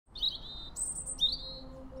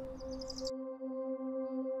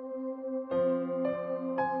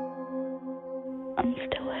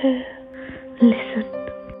here. Listen.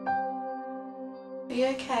 Are you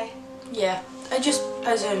okay? Yeah,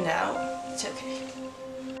 I zoned out. It's okay.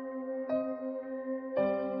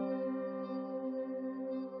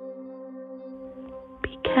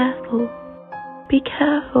 Be careful. Be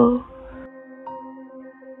careful.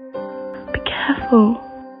 Be careful.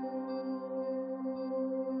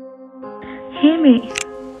 Hear me.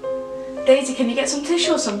 Daisy, can you get some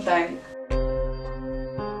tissue or something?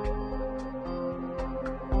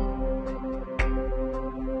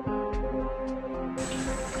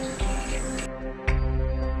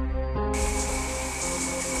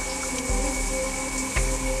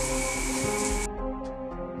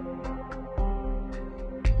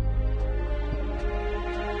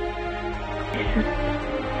 Listen.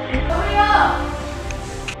 Hurry up!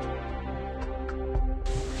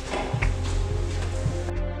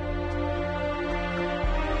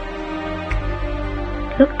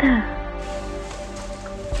 Look there.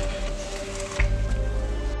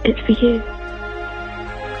 It's for you.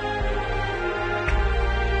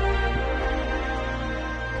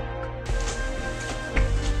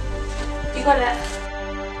 You got it.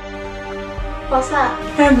 What's that?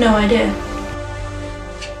 I have no idea.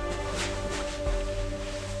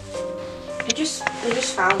 They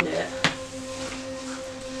just found it.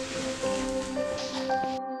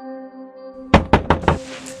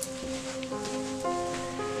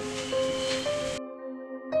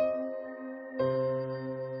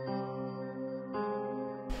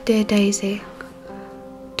 Dear Daisy,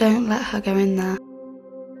 don't let her go in there.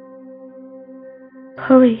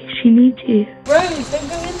 Hurry, she needs you. Rose, don't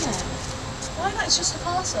go in there. Why not? It's just a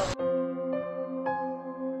parcel.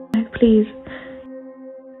 No, please.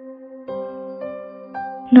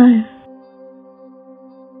 No.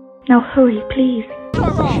 Now hurry, please.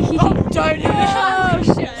 Oh, don't do it. Oh,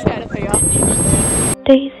 shit. I'm scared of you.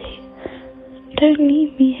 Daisy, don't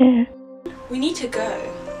leave me here. We need to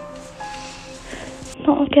go.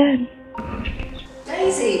 Not again.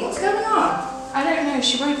 Daisy, what's going on? I don't know,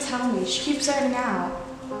 she won't tell me. She keeps zoning out.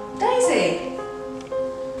 Daisy,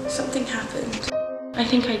 Something happened. I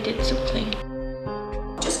think I did something.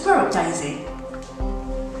 just grow up, Daisy.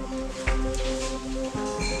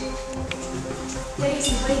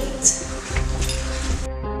 Daisy, wait.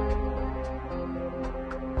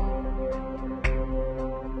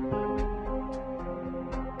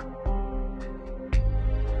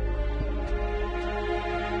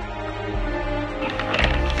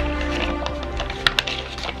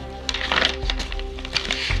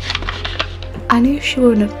 I knew she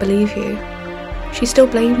wouldn't believe you. She still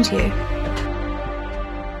blames you.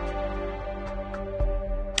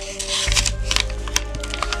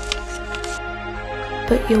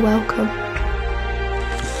 But you're welcome.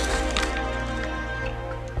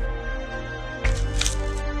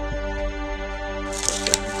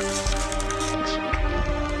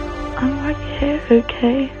 I'm right here,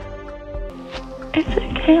 okay? It's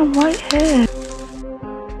okay, I'm right here.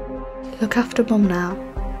 Look after Mum now.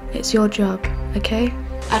 It's your job, okay?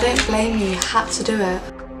 I don't blame you, you had to do it.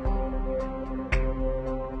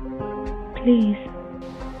 Please.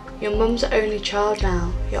 Your mum's the only child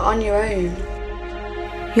now. You're on your own.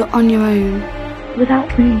 You're on your own.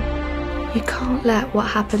 Without me. You can't let what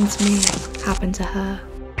happened to me happen to her.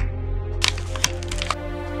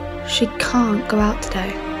 She can't go out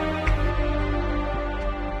today.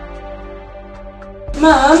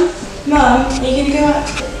 Mum, are you going to go out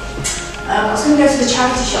today? I was going to go to the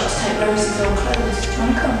charity shop to take Rosie's old clothes. Do you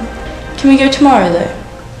want to come? Can we go tomorrow though?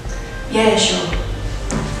 Yeah, sure.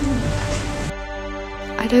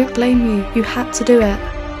 I don't blame you. You had to do it.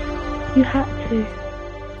 You had to.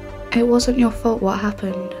 It wasn't your fault what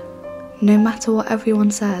happened. No matter what everyone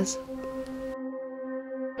says.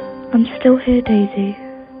 I'm still here, Daisy.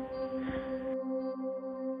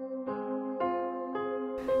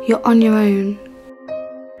 You're on your own.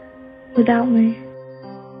 Without me.